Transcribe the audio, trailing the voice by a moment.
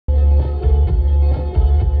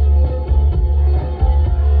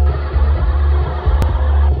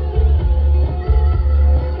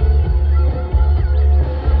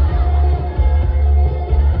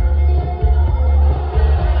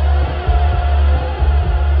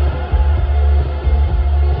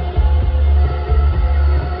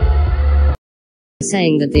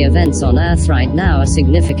saying that the events on Earth right now are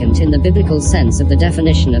significant in the biblical sense of the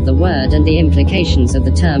definition of the word and the implications of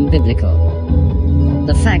the term biblical.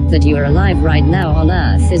 The fact that you are alive right now on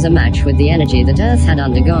Earth is a match with the energy that Earth had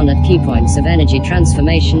undergone at key points of energy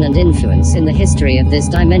transformation and influence in the history of this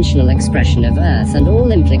dimensional expression of Earth and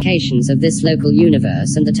all implications of this local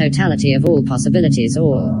universe and the totality of all possibilities,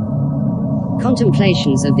 all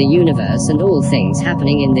contemplations of the universe and all things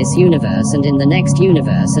happening in this universe and in the next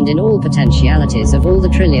universe and in all potentialities of all the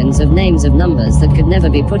trillions of names of numbers that could never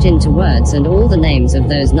be put into words and all the names of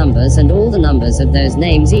those numbers and all the numbers of those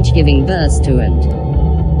names, each giving birth to and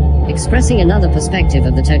expressing another perspective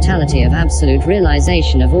of the totality of absolute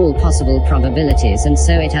realization of all possible probabilities. And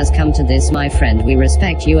so it has come to this, my friend. We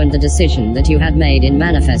respect you and the decision that you had made in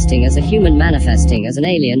manifesting as a human, manifesting as an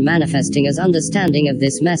alien, manifesting as understanding of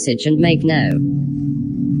this message, and make no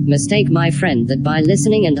mistake, my friend, that by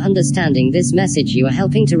listening and understanding this message you are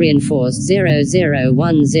helping to reinforce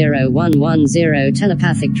 00101110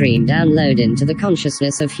 telepathic dream download into the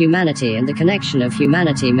consciousness of humanity and the connection of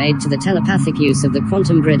humanity made to the telepathic use of the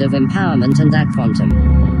quantum grid of empowerment, and that quantum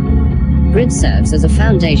grid serves as a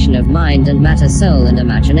foundation of mind and matter, soul and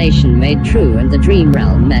imagination made true, and the dream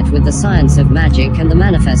realm met with the science of magic and the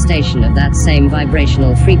manifestation of that same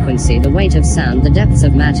vibrational frequency, the weight of sound, the depths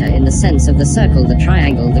of matter in the sense of the circle, the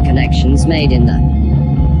triangle, the connections made in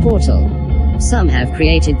the portal. Some have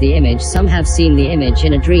created the image, some have seen the image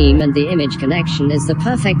in a dream, and the image connection is the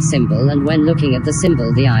perfect symbol, and when looking at the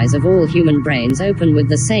symbol the eyes of all human brains open with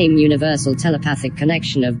the same universal telepathic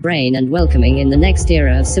connection of brain and welcoming in the next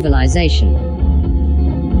era of civilization.